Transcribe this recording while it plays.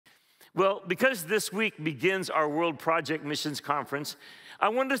Well, because this week begins our World Project Missions Conference, I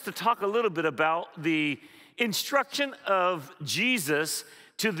wanted us to talk a little bit about the instruction of Jesus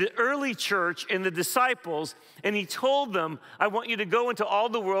to the early church and the disciples, and he told them, I want you to go into all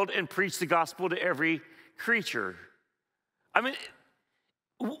the world and preach the gospel to every creature. I mean,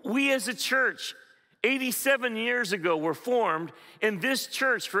 we as a church, 87 years ago were formed, and this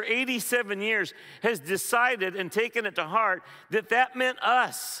church for 87 years has decided and taken it to heart that meant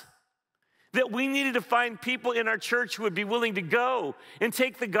us. That we needed to find people in our church who would be willing to go and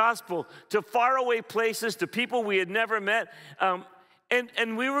take the gospel to faraway places, to people we had never met.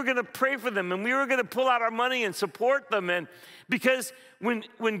 And we were going to pray for them, and we were going to pull out our money and support them. And because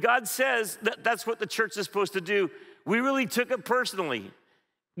when God says that that's what the church is supposed to do, we really took it personally.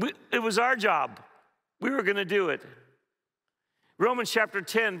 It was our job. We were going to do it. Romans chapter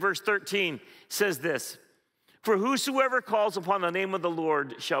 10, verse 13 says this, for whosoever calls upon the name of the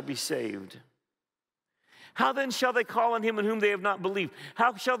Lord shall be saved. How then shall they call on him in whom they have not believed?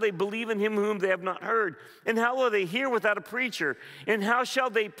 How shall they believe in him whom they have not heard? And how will they hear without a preacher? And how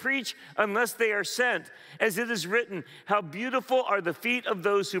shall they preach unless they are sent? As it is written, how beautiful are the feet of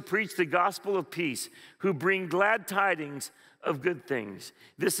those who preach the gospel of peace, who bring glad tidings of good things.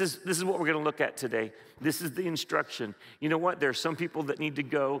 This is what we're going to look at today. This is the instruction. You know what? There are some people that need to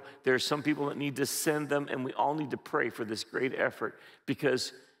go. There are some people that need to send them, and we all need to pray for this great effort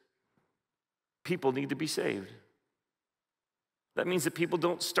because people need to be saved. That means that people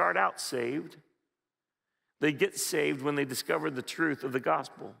don't start out saved. They get saved when they discover the truth of the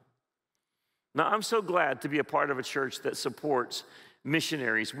gospel. Now, I'm so glad to be a part of a church that supports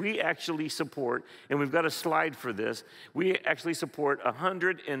missionaries. We actually support, and we've got a slide for this, we actually support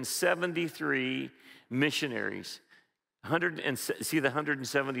 173 missionaries. See the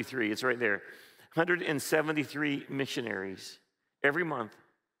 173, it's right there. 173 missionaries every month.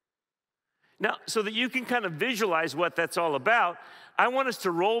 Now, so that you can kind of visualize what that's all about, I want us to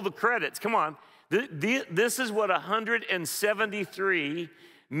roll the credits. Come on. This is what 173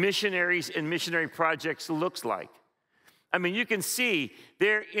 missionaries and missionary projects looks like. I mean, you can see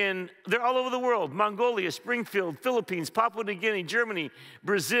they're all over the world. Mongolia, Springfield, Philippines, Papua New Guinea, Germany,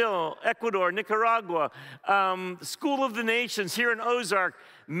 Brazil, Ecuador, Nicaragua, School of the Nations here in Ozark,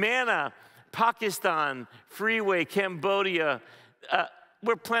 Manna, Pakistan, Freeway, Cambodia.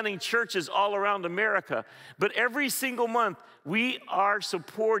 We're planting churches all around America. But every single month, we are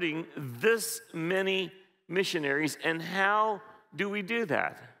supporting this many missionaries. And how do we do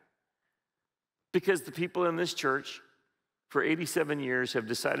that? Because the people in this church for 87 years have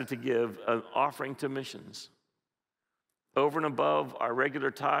decided to give an offering to missions over and above our regular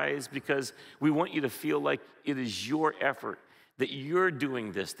tithes, because we want you to feel like it is your effort, that you're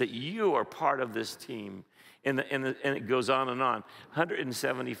doing this, that you are part of this team. And it goes on and on.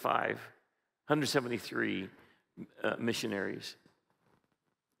 173 missionaries.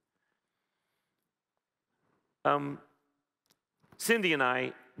 Cindy and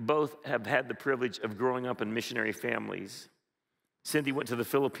I both have had the privilege of growing up in missionary families. Cindy went to the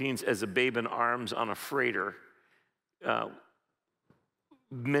Philippines as a babe in arms on a freighter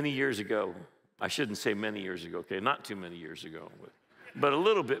many years ago. I shouldn't say many years ago, okay? Not too many years ago, but a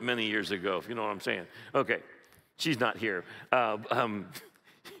little bit many years ago, if you know what I'm saying. Okay, she's not here.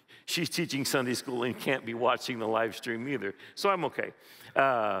 She's teaching Sunday school and can't be watching the live stream either, so I'm okay.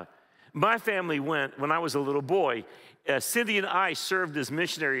 My family went when I was a little boy. Cindy and I served as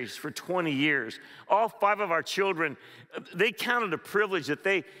missionaries for 20 years. All 5 of our children, they counted a privilege that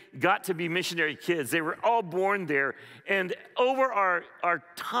they got to be missionary kids. They were all born there. And over our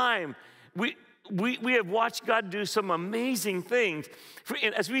time, we have watched God do some amazing things.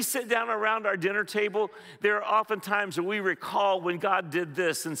 And as we sit down around our dinner table, there are often times that we recall when God did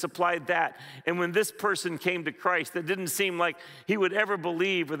this and supplied that, and when this person came to Christ that didn't seem like he would ever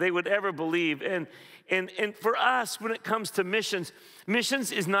believe or they would ever believe. And for us, when it comes to missions,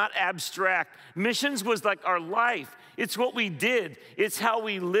 missions is not abstract. Missions was like our life. It's what we did. It's how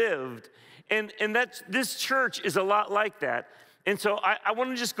we lived. And this church is a lot like that. And so I want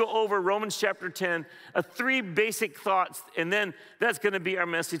to just go over Romans chapter 10, 3 basic thoughts, and then that's going to be our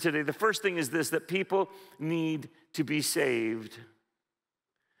message today. The first thing is this, that people need to be saved.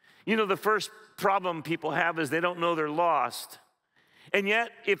 You know, the first problem people have is they don't know they're lost. And yet,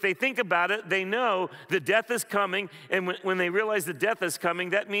 if they think about it, they know that death is coming. And when they realize that death is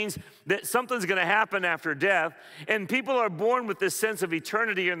coming, that means that something's going to happen after death. And people are born with this sense of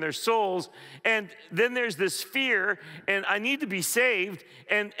eternity in their souls. And then there's this fear, and I need to be saved.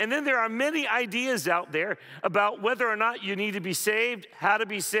 And then there are many ideas out there about whether or not you need to be saved, how to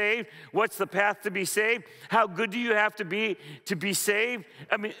be saved, what's the path to be saved, how good do you have to be saved.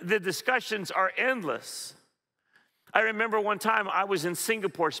 I mean, the discussions are endless. I remember one time I was in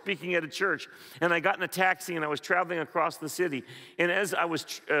Singapore speaking at a church, and I got in a taxi and I was traveling across the city. And as I was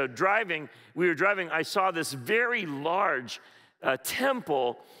driving, I saw this very large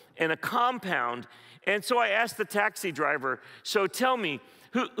temple and a compound. And so I asked the taxi driver, so tell me,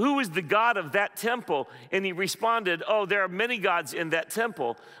 who is the God of that temple? And he responded, oh, there are many gods in that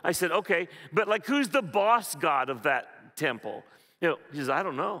temple. I said, okay, but like who's the boss God of that temple? He says, I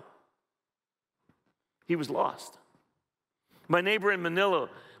don't know. He was lost. My neighbor in Manila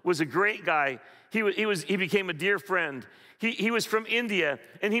was a great guy. He became a dear friend. He was from India,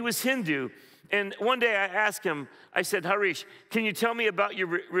 and he was Hindu. And one day I asked him, I said, Harish, can you tell me about your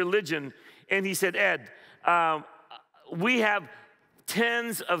religion? And he said, Ed, we have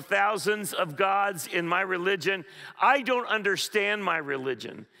tens of thousands of gods in my religion. I don't understand my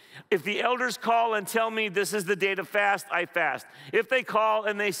religion. If the elders call and tell me this is the day to fast, I fast. If they call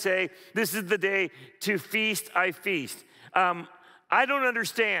and they say this is the day to feast, I feast. I don't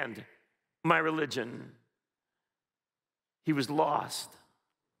understand my religion. He was lost.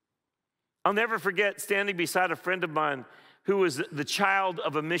 I'll never forget standing beside a friend of mine who was the child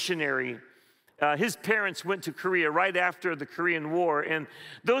of a missionary. His parents went to Korea right after the Korean War, and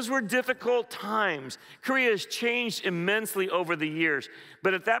those were difficult times. Korea has changed immensely over the years,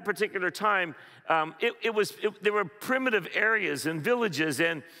 but at that particular time, there were primitive areas and villages,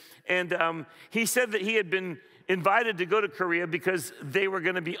 and he said that he had been invited to go to Korea because they were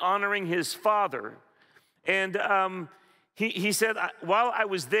going to be honoring his father. And he said, while I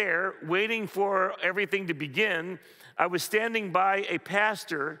was there waiting for everything to begin, I was standing by a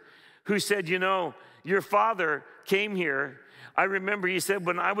pastor who said, you know, your father came here. I remember, he said,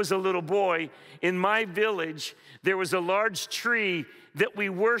 when I was a little boy, in my village, there was a large tree that we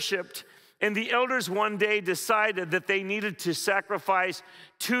worshiped. And the elders one day decided that they needed to sacrifice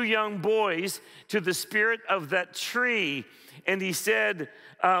 2 young boys to the spirit of that tree. And he said,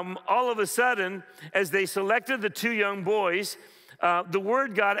 all of a sudden, as they selected the 2 young boys, the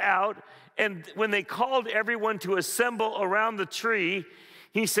word got out. And when they called everyone to assemble around the tree,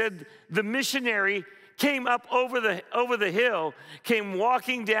 he said, the missionary came up over the hill, came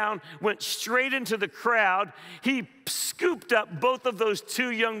walking down, went straight into the crowd. He scooped up both of those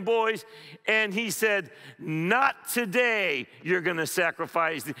 2 young boys, and he said, not today you're going to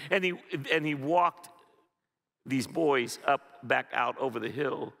sacrifice. And he walked these boys back out over the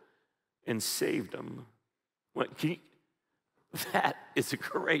hill and saved them. That is a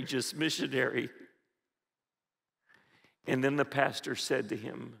courageous missionary. And then the pastor said to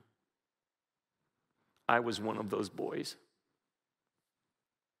him, I was one of those boys.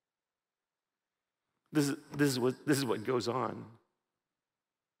 This is what goes on.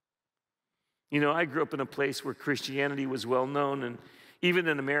 You know, I grew up in a place where Christianity was well known, and even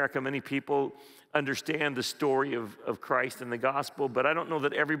in America, many people understand the story of Christ and the gospel, but I don't know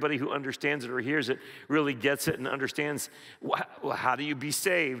that everybody who understands it or hears it really gets it and understands, how do you be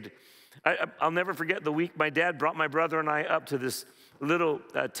saved? I'll never forget the week my dad brought my brother and I up to this little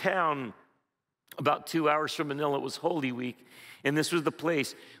town about 2 hours from Manila. It was Holy Week, and this was the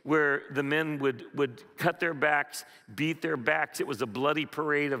place where the men would cut their backs, beat their backs. It was a bloody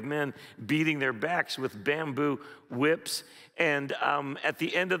parade of men beating their backs with bamboo whips. And at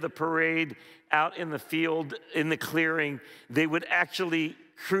the end of the parade, out in the field, in the clearing, they would actually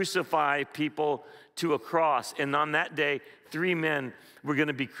crucify people to a cross. And on that day, 3 men were going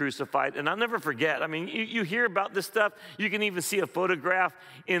to be crucified. And I'll never forget. I mean, you hear about this stuff. You can even see a photograph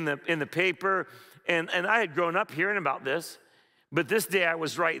in the paper. And I had grown up hearing about this. But this day I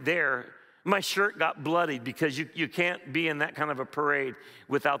was right there. My shirt got bloodied because you can't be in that kind of a parade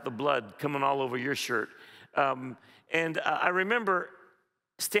without the blood coming all over your shirt. And I remember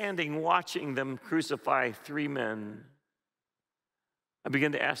standing watching them crucify 3 men. I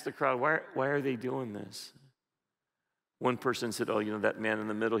began to ask the crowd, why are they doing this? One person said, oh, you know, that man in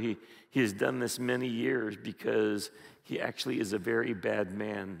the middle, he has done this many years because he actually is a very bad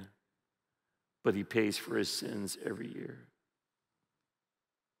man, but he pays for his sins every year.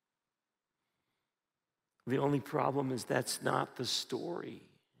 The only problem is that's not the story.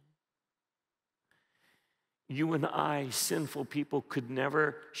 You and I, sinful people, could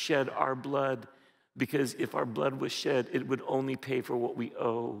never shed our blood Because if our blood was shed, it would only pay for what we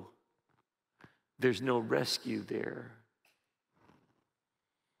owe. There's no rescue there.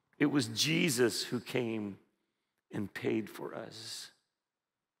 It was Jesus who came and paid for us.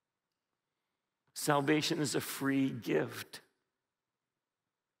 Salvation is a free gift.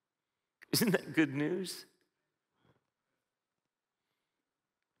 Isn't that good news?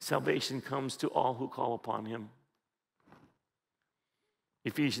 Salvation comes to all who call upon him.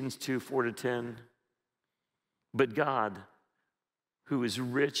 Ephesians 2, 4-10. But God, who is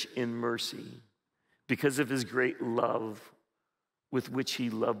rich in mercy, because of his great love with which he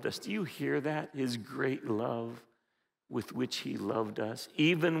loved us. Do you hear that? His great love with which he loved us.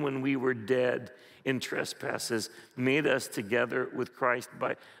 Even when we were dead in trespasses, made us together with Christ.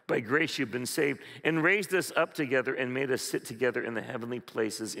 By grace you've been saved, and raised us up together and made us sit together in the heavenly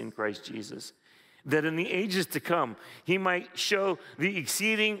places in Christ Jesus, that in the ages to come, he might show the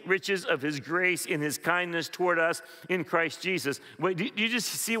exceeding riches of his grace in his kindness toward us in Christ Jesus. Wait, do you just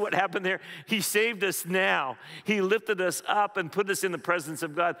see what happened there? He saved us now. He lifted us up and put us in the presence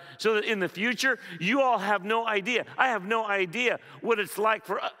of God so that in the future, you all have no idea. I have no idea what it's like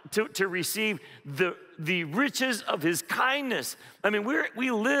for to receive the riches of his kindness. I mean, we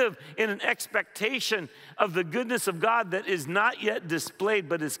live in an expectation of the goodness of God that is not yet displayed,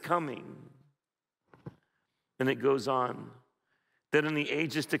 but is coming. And it goes on, that in the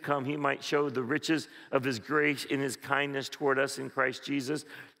ages to come, he might show the riches of his grace in his kindness toward us in Christ Jesus.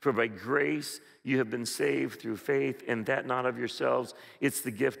 For by grace you have been saved through faith, and that not of yourselves. It's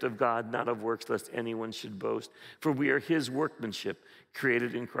the gift of God, not of works, lest anyone should boast. For we are his workmanship,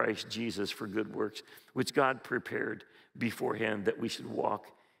 created in Christ Jesus for good works, which God prepared beforehand that we should walk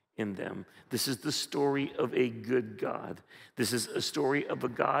in them. This is the story of a good God. This is a story of a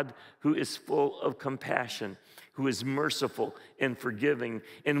God who is full of compassion, who is merciful and forgiving.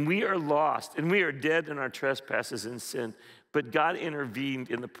 And we are lost, and we are dead in our trespasses and sin. But God intervened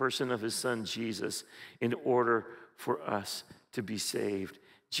in the person of his son, Jesus, in order for us to be saved.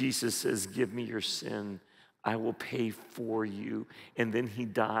 Jesus says, give me your sin. I will pay for you. And then he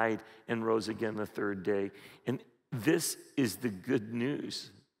died and rose again the third day. And this is the good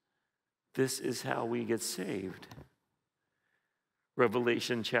news. This is how we get saved.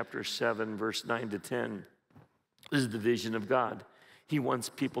 Revelation chapter 7, verse 9-10. This is the vision of God. He wants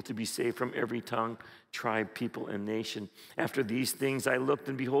people to be saved from every tongue, tribe, people, and nation. After these things I looked,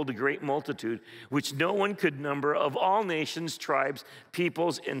 and behold, a great multitude, which no one could number, of all nations, tribes,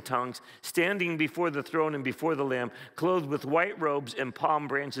 peoples, and tongues, standing before the throne and before the Lamb, clothed with white robes and palm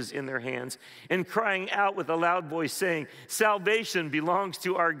branches in their hands, and crying out with a loud voice, saying, salvation belongs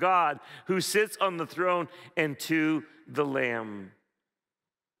to our God, who sits on the throne, and to the Lamb.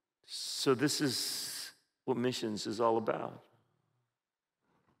 So this is what missions is all about.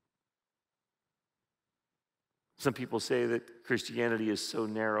 Some people say that Christianity is so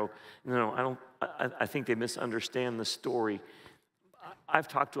narrow. No, I think they misunderstand the story. I've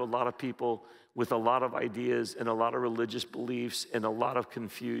talked to a lot of people with a lot of ideas and a lot of religious beliefs and a lot of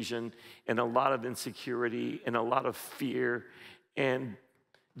confusion and a lot of insecurity and a lot of fear. And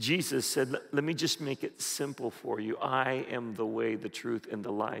Jesus said, let me just make it simple for you. I am the way, the truth, and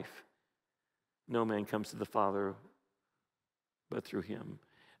the life. No man comes to the Father but through him.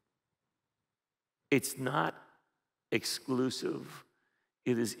 It's not exclusive.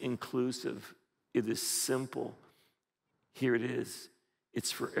 It is inclusive. It is simple. Here it is.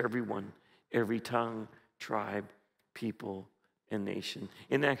 It's for everyone, every tongue, tribe, people, and nation.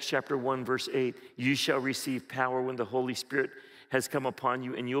 In Acts chapter 1, verse 8, you shall receive power when the Holy Spirit has come upon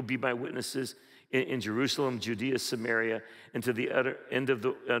you, and you'll be my witnesses in Jerusalem, Judea, Samaria, and to the utter end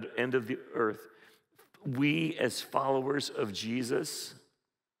of the earth. We, as followers of Jesus,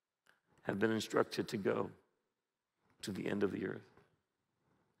 have been instructed to go to the end of the earth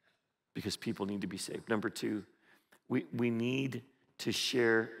because people need to be saved. Number two, we need to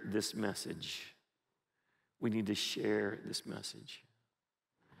share this message. We need to share this message.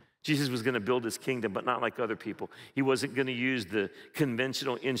 Jesus was going to build his kingdom, but not like other people. He wasn't going to use the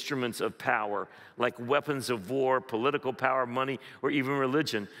conventional instruments of power, like weapons of war, political power, money, or even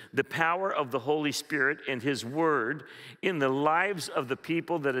religion. The power of the Holy Spirit and his word in the lives of the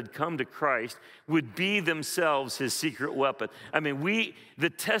people that had come to Christ would be themselves his secret weapon. I mean,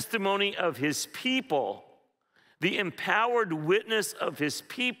 the testimony of his people, the empowered witness of his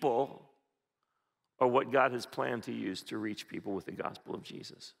people, are what God has planned to use to reach people with the gospel of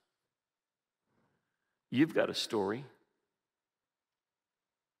Jesus. You've got a story.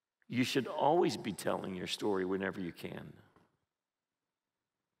 You should always be telling your story whenever you can.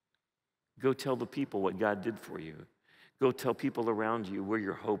 Go tell the people what God did for you. Go tell people around you where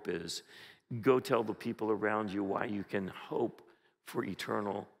your hope is. Go tell the people around you why you can hope for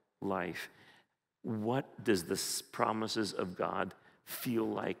eternal life. What does the promises of God feel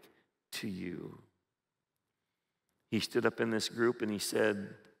like to you? He stood up in this group and he said,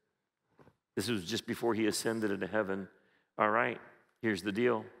 this was just before he ascended into heaven. All right, here's the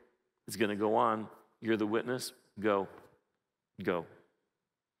deal. It's going to go on. You're the witness. Go. Go.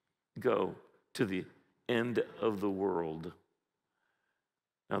 Go to the end of the world.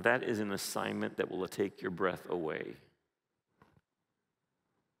 Now that is an assignment that will take your breath away.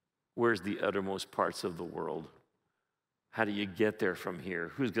 Where's the uttermost parts of the world? How do you get there from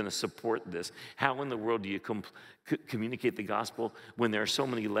here? Who's going to support this? How in the world do you communicate the gospel when there are so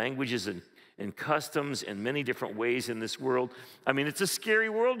many languages and customs and many different ways in this world? I mean, it's a scary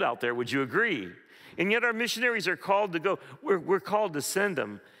world out there, would you agree? And yet our missionaries are called to go. We're called to send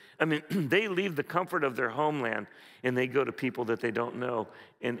them. I mean, they leave the comfort of their homeland and they go to people that they don't know.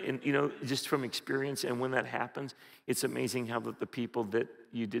 And you know, just from experience, and when that happens, it's amazing how the people that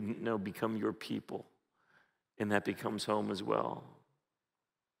you didn't know become your people. And that becomes home as well.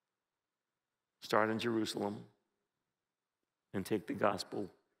 Start in Jerusalem and take the gospel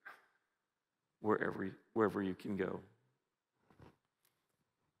wherever you can go.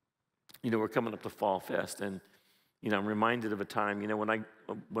 You know, we're coming up to Fall Fest, and you know, I'm reminded of a time, you know,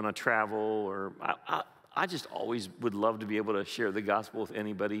 when I travel, or I just always would love to be able to share the gospel with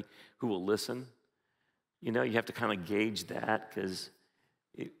anybody who will listen. You know, you have to kind of gauge that, because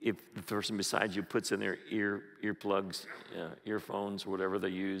if the person beside you puts in their earplugs, earphones, whatever they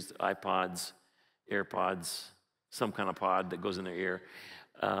use, iPods, AirPods, some kind of pod that goes in their ear,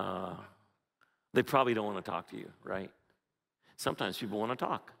 they probably don't want to talk to you, right? Sometimes people want to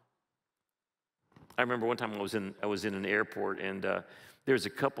talk. I remember one time I was in an airport, and there was a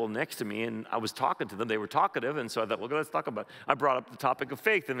couple next to me, and I was talking to them. They were talkative, and so I thought, well, let's talk about it. I brought up the topic of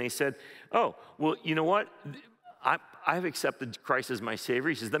faith, and they said, oh, well, you know what? I've accepted Christ as my Savior.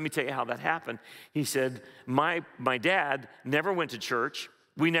 He says, let me tell you how that happened. He said, my dad never went to church.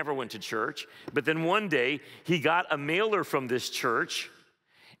 We never went to church. But then one day, he got a mailer from this church,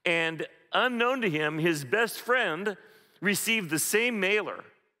 and unknown to him, his best friend received the same mailer.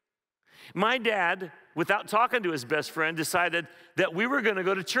 My dad, without talking to his best friend, decided that we were going to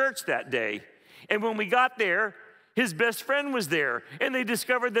go to church that day. And when we got there, his best friend was there, and they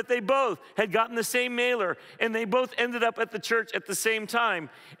discovered that they both had gotten the same mailer, and they both ended up at the church at the same time,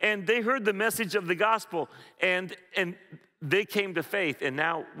 and they heard the message of the gospel, and they came to faith, and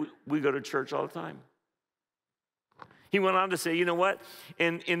now we go to church all the time. He went on to say, you know what?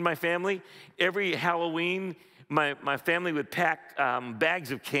 In my family, every Halloween, my family would pack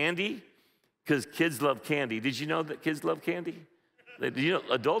bags of candy, because kids love candy. Did you know that kids love candy? You know,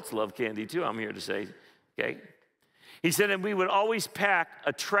 adults love candy too, I'm here to say, okay? He said, and we would always pack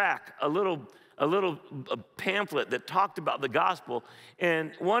a tract, a little pamphlet that talked about the gospel.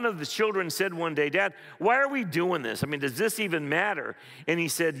 And one of the children said one day, Dad, why are we doing this? I mean, does this even matter? And he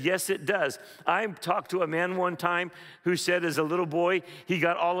said, yes, it does. I talked to a man one time who said as a little boy, he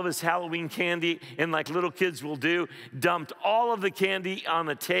got all of his Halloween candy, and like little kids will do, dumped all of the candy on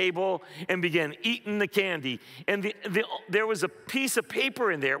the table and began eating the candy. And there was a piece of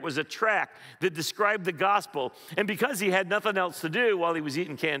paper in there. It was a tract that described the gospel. And because he had nothing else to do while he was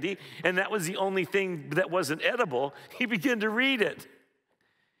eating candy, and that was the only thing that wasn't edible, he began to read it.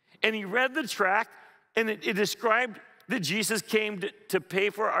 And he read the tract, and it described that Jesus came to pay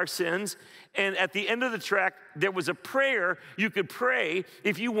for our sins. And at the end of the tract, there was a prayer you could pray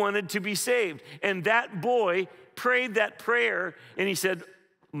if you wanted to be saved. And that boy prayed that prayer, and he said,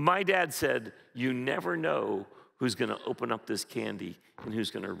 my dad said, you never know who's going to open up this candy and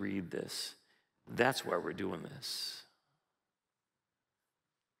who's going to read this. That's why we're doing this.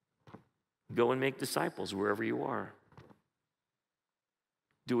 Go and make disciples wherever you are.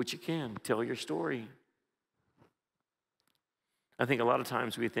 Do what you can. Tell your story. I think a lot of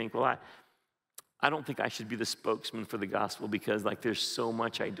times we think, well, I don't think I should be the spokesman for the gospel because like there's so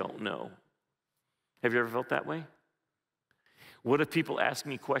much I don't know. Have you ever felt that way? What if people ask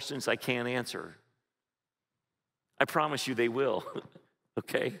me questions I can't answer? I promise you they will,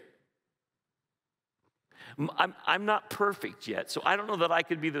 okay? I'm not perfect yet, so I don't know that I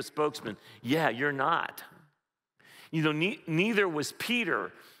could be the spokesman. Yeah, you're not. You know, neither was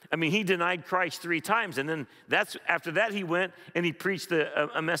Peter. I mean, he denied Christ 3 times, and then after that he went and he preached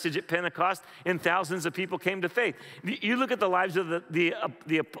a message at Pentecost, and thousands of people came to faith. You look at the lives of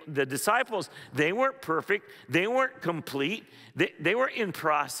the disciples. They weren't perfect. They weren't complete. They were in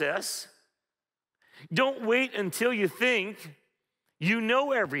process. Don't wait until you think you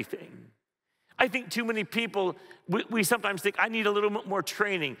know everything. I think too many people, we sometimes think, I need a little bit more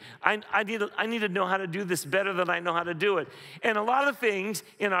training. I need to know how to do this better than I know how to do it. And a lot of things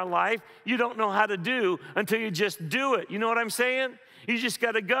in our life, you don't know how to do until you just do it. You know what I'm saying? You just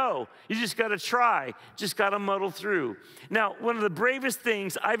got to go. You just got to try. Just got to muddle through. Now, one of the bravest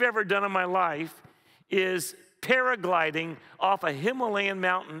things I've ever done in my life is paragliding off a Himalayan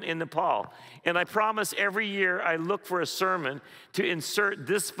mountain in Nepal. And I promise every year I look for a sermon to insert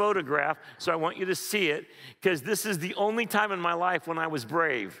this photograph, so I want you to see it, because this is the only time in my life when I was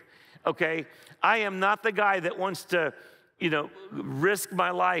brave, okay? I am not the guy that wants to, risk my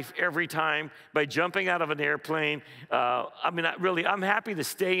life every time by jumping out of an airplane. I'm happy to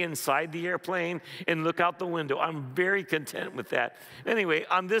stay inside the airplane and look out the window. I'm very content with that. Anyway,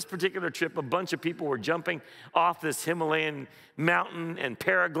 on this particular trip, a bunch of people were jumping off this Himalayan mountain and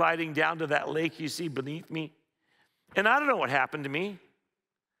paragliding down to that lake you see beneath me. And I don't know what happened to me.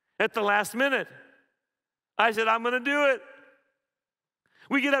 At the last minute, I said, I'm going to do it.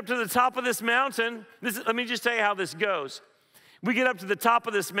 We get up to the top of this mountain. Let me just tell you how this goes. We get up to the top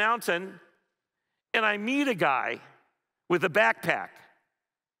of this mountain, and I meet a guy with a backpack.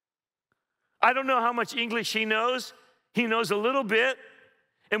 I don't know how much English he knows. He knows a little bit.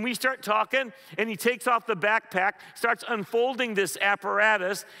 And we start talking, and he takes off the backpack, starts unfolding this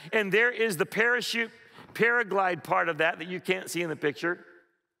apparatus, and there is the parachute paraglide part of that you can't see in the picture.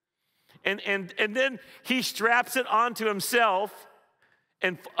 And then he straps it onto himself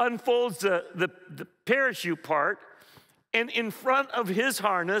and unfolds the parachute part. And in front of his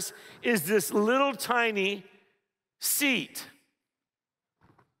harness is this little tiny seat.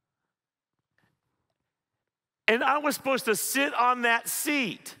 And I was supposed to sit on that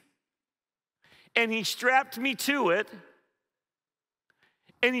seat. And he strapped me to it.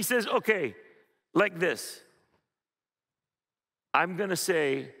 And he says, okay, like this. I'm going to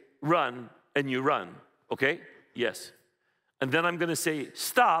say, run, and you run. Okay? Yes. And then I'm going to say,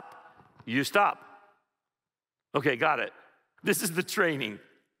 stop, you stop. Okay, got it. This is the training.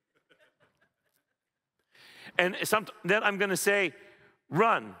 And then I'm going to say,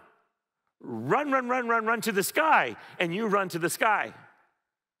 run. Run to the sky. And you run to the sky.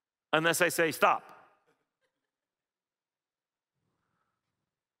 Unless I say, stop.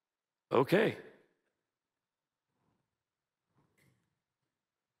 Okay.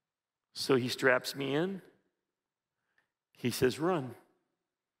 So he straps me in. He says, run.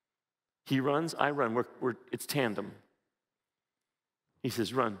 He runs, I run. It's tandem. He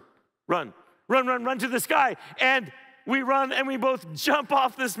says, run to the sky. And we run, and we both jump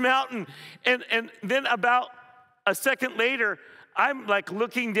off this mountain. And then about a second later, I'm like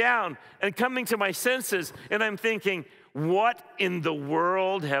looking down and coming to my senses, and I'm thinking, what in the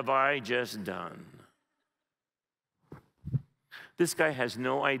world have I just done? This guy has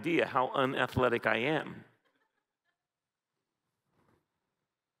no idea how unathletic I am.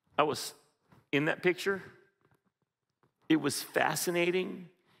 I was in that picture. It was fascinating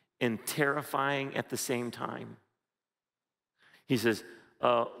and terrifying at the same time. He says,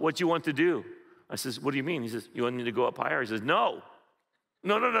 what do you want to do? I says, what do you mean? He says, you want me to go up higher? He says, no.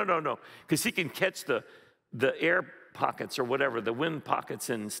 Because he can catch the air pockets or whatever, the wind pockets,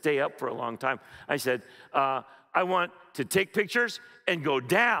 and stay up for a long time. I said, I want to take pictures and go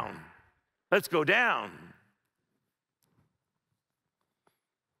down. Let's go down.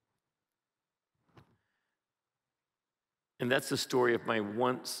 And that's the story of my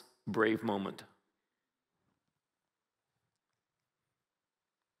once brave moment.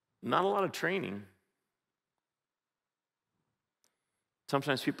 Not a lot of training.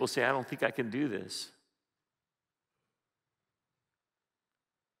 Sometimes people say, I don't think I can do this.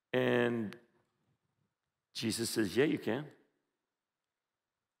 And Jesus says, yeah, you can.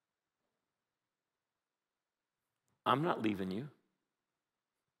 I'm not leaving you.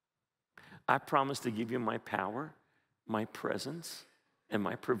 I promise to give you my power, my presence, and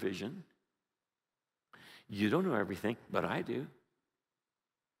my provision. You don't know everything, but I do.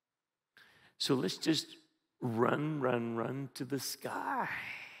 So let's just run to the sky.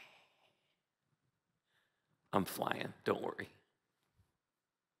 I'm flying, don't worry.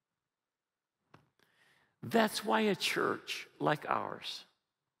 That's why a church like ours,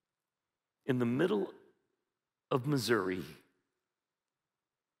 in the middle of Missouri,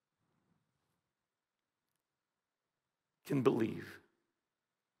 can believe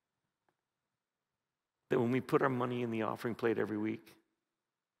that when we put our money in the offering plate every week,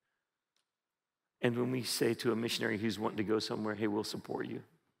 and when we say to a missionary who's wanting to go somewhere, hey, we'll support you,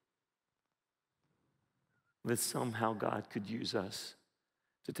 that somehow God could use us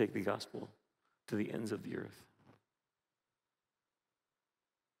to take the gospel to the ends of the earth.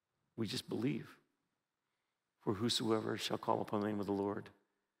 We just believe. For whosoever shall call upon the name of the Lord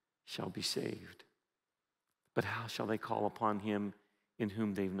shall be saved. But how shall they call upon him in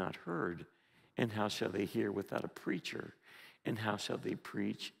whom they've not heard? And how shall they hear without a preacher? And how shall they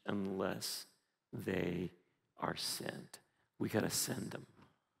preach unless they are sent? We got to send them.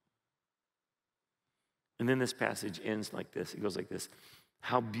 And then this passage ends like this. It goes like this.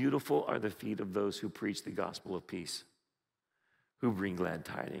 How beautiful are the feet of those who preach the gospel of peace, who bring glad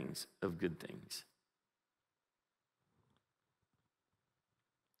tidings of good things.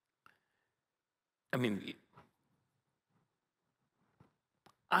 I mean,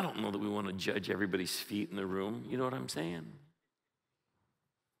 I don't know that we want to judge everybody's feet in the room. You know what I'm saying?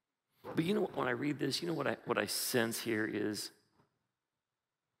 But you know what, when I read this, you know what I sense here is,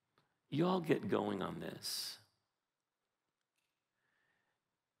 you all get going on this.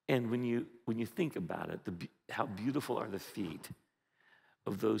 And when you think about it, how beautiful are the feet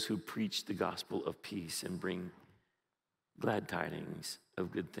of those who preach the gospel of peace and bring glad tidings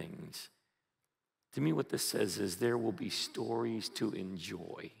of good things. To me, what this says is there will be stories to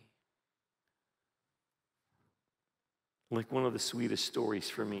enjoy. Like one of the sweetest stories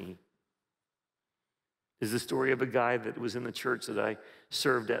for me is the story of a guy that was in the church that I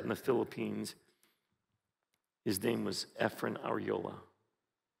served at in the Philippines. His name was Efren Ariola.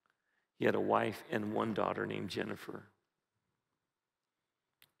 He had a wife and one daughter named Jennifer.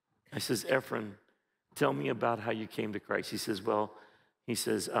 I says, Efren, tell me about how you came to Christ. He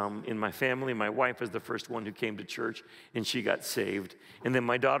says, in my family, my wife was the first one who came to church, and she got saved. And then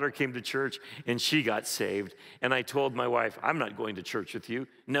my daughter came to church, and she got saved. And I told my wife, I'm not going to church with you.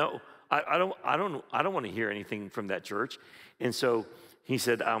 No, I don't want to hear anything from that church. And so he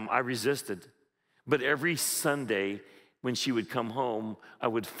said, I resisted. But every Sunday when she would come home, I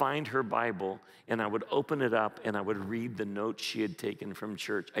would find her Bible, and I would open it up, and I would read the notes she had taken from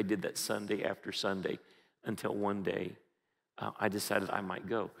church. I did that Sunday after Sunday until one day I decided I might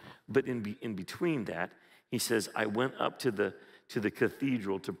go. But in between that, he says, I went up to the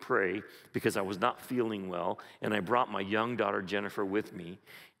cathedral to pray because I was not feeling well, and I brought my young daughter Jennifer with me,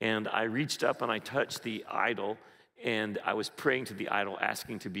 and I reached up and I touched the idol, and I was praying to the idol,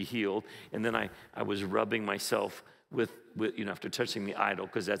 asking to be healed, and then I was rubbing myself with after touching the idol,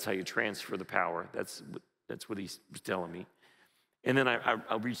 because that's how you transfer the power. That's what he was telling me. And then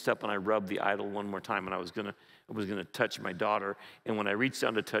I reached up and I rubbed the idol one more time, and I was gonna touch my daughter. And when I reached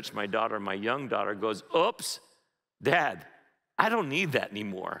down to touch my daughter, my young daughter goes, "Oops, Dad, I don't need that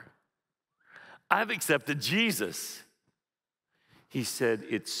anymore. I've accepted Jesus." He said,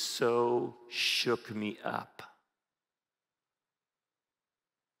 it so shook me up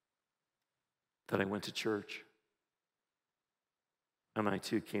that I went to church. And I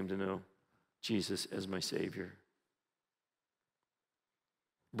too came to know Jesus as my Savior.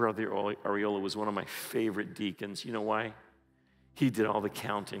 Brother Ariola was one of my favorite deacons. You know why? He did all the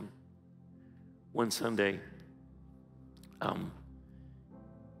counting. One Sunday,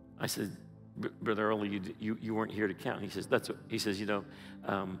 I said, Brother Ariola, you weren't here to count. He says,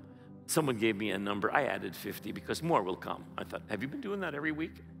 someone gave me a number. I added 50 because more will come. I thought, have you been doing that every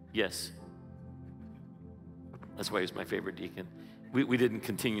week? Yes. That's why he was my favorite deacon. We didn't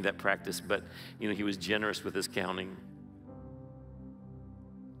continue that practice, but he was generous with his counting.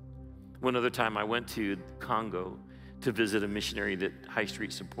 One other time I went to Congo to visit a missionary that High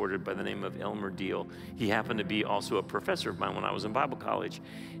Street supported by the name of Elmer Deal. He happened to be also a professor of mine when I was in Bible college.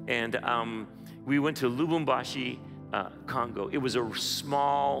 And we went to Lubumbashi, Congo. It was a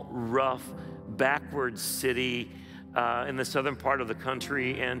small, rough, backward city in the southern part of the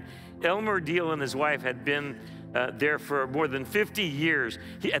country. And Elmer Deal and his wife had been there for more than 50 years.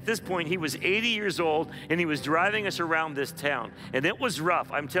 At this point, he was 80 years old, and he was driving us around this town. And it was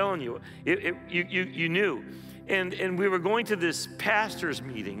rough, I'm telling you. You knew. And we were going to this pastor's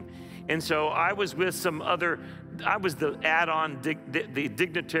meeting. And so I was with some other, I was the add-on, the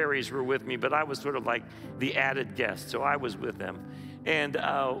dignitaries were with me, but I was sort of like the added guest. So I was with them. And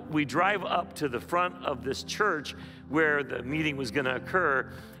we drive up to the front of this church where the meeting was going to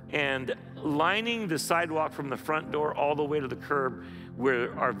occur. And lining the sidewalk from the front door all the way to the curb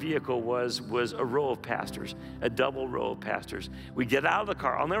where our vehicle was a row of pastors, a double row of pastors. We get out of the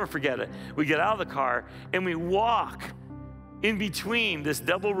car. I'll never forget it. We get out of the car and we walk in between this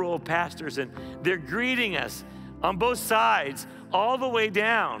double row of pastors, and they're greeting us on both sides, all the way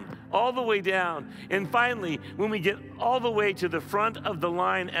down, all the way down. And finally, when we get all the way to the front of the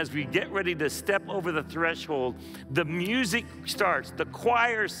line, as we get ready to step over the threshold, the music starts, the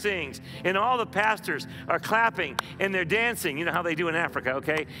choir sings, and all the pastors are clapping and they're dancing. You know how they do in Africa,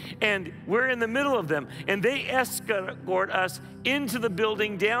 okay? And we're in the middle of them, and they escort us into the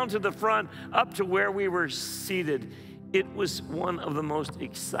building, down to the front, up to where we were seated. It was one of the most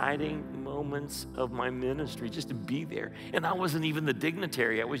exciting moments of my ministry, just to be there. And I wasn't even the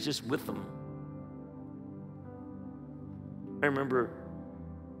dignitary, I was just with them. I remember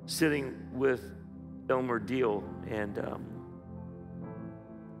sitting with Elmer Deal, and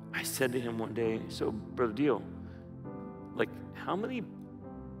I said to him one day, so Brother Deal, like, how many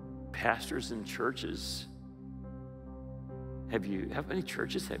pastors and churches how many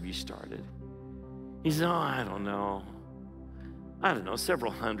churches have you started? He said, oh, I don't know,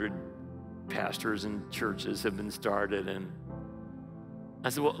 several hundred pastors and churches have been started. And I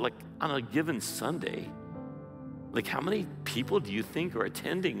said, well, like on a given Sunday, like how many people do you think are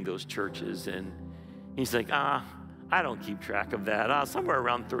attending those churches? And he's like, I don't keep track of that. Somewhere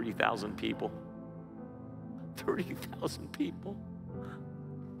around 30,000 people. 30,000 people.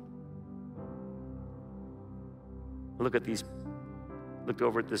 Looked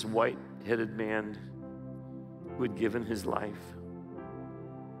over at this white-headed man who had given his life.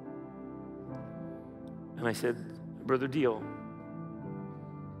 And I said, Brother Deal,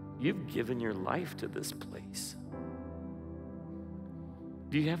 you've given your life to this place.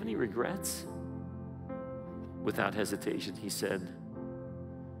 Do you have any regrets? Without hesitation, he said,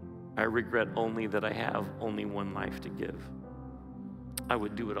 I regret only that I have only one life to give. I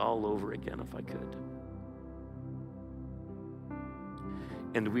would do it all over again if I could.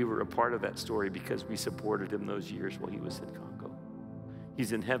 And we were a part of that story because we supported him those years while he was in Congo.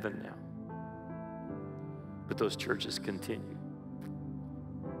 He's in heaven now. But those churches continue.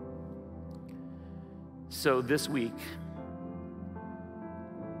 So this week,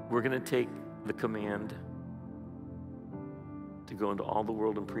 we're going to take the command to go into all the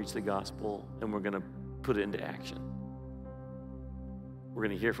world and preach the gospel, and we're going to put it into action. We're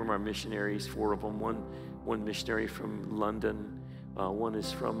going to hear from our missionaries, 4 of them. One missionary from London, one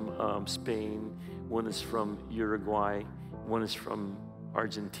is from Spain, one is from Uruguay, one is from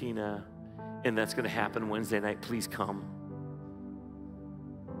Argentina, and that's going to happen Wednesday night. Please come.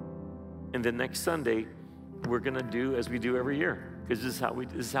 And then next Sunday, we're going to do as we do every year, because this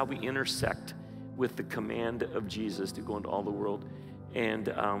is how we intersect with the command of Jesus to go into all the world. And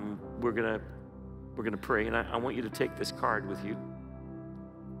we're gonna pray, and I want you to take this card with you.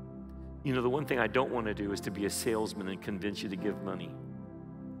 You know, the one thing I don't want to do is to be a salesman and convince you to give money.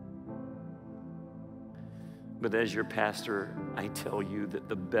 But as your pastor, I tell you that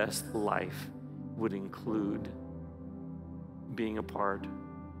the best life would include being a part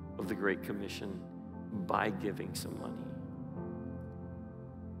of the Great Commission by giving some money.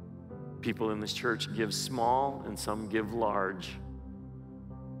 People in this church give small and some give large,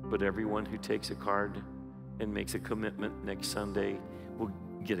 but everyone who takes a card and makes a commitment next Sunday will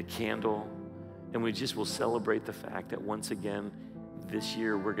get a candle, and we just will celebrate the fact that once again this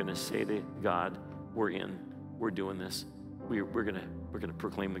year we're going to say to God, we're doing this. We're going to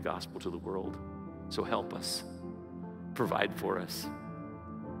proclaim the gospel to the world. So help us, provide for us,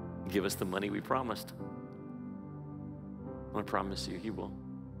 give us the money we promised. I want to promise you, He will.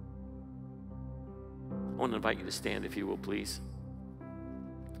 I want to invite you to stand, if you will, please.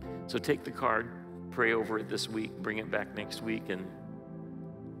 So take the card, pray over it this week, bring it back next week, and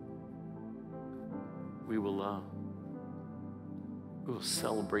we will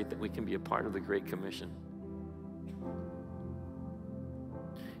celebrate that we can be a part of the Great Commission.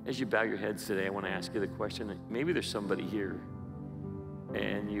 As you bow your heads today, I want to ask you the question. Maybe there's somebody here,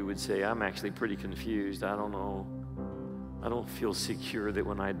 and you would say, I'm actually pretty confused. I don't know. I don't feel secure that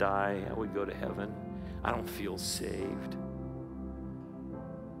when I die, I would go to heaven. I don't feel saved.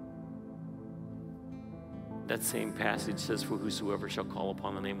 That same passage says, for whosoever shall call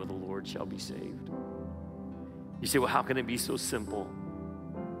upon the name of the Lord shall be saved. You say, well, how can it be so simple?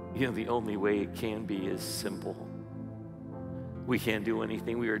 You know, the only way it can be is simple. We can't do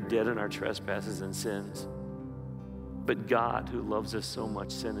anything. We are dead in our trespasses and sins. But God, who loves us so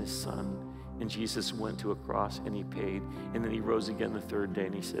much, sent His Son. And Jesus went to a cross and He paid. And then He rose again the third day.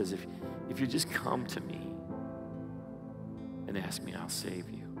 And He says, if you just come to me and ask me, I'll save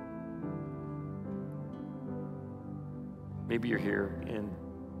you. Maybe you're here and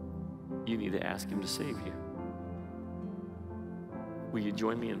you need to ask Him to save you. Will you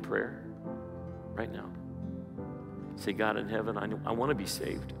join me in prayer right now? Say, God in heaven, I want to be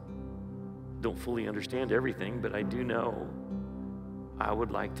saved. don't fully understand everything, but I do know I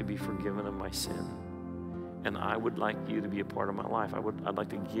would like to be forgiven of my sin. And I would like you to be a part of my life. I'd like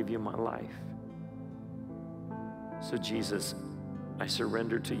to give you my life. So Jesus, I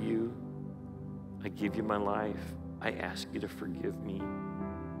surrender to you. I give you my life. I ask you to forgive me.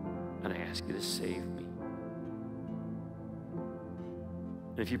 And I ask you to save me.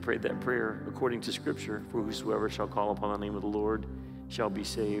 And if you prayed that prayer according to Scripture, for whosoever shall call upon the name of the Lord shall be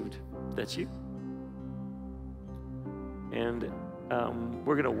saved, that's you. And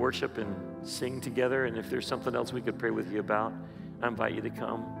we're going to worship and sing together. And if there's something else we could pray with you about, I invite you to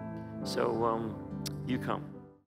come. So you come.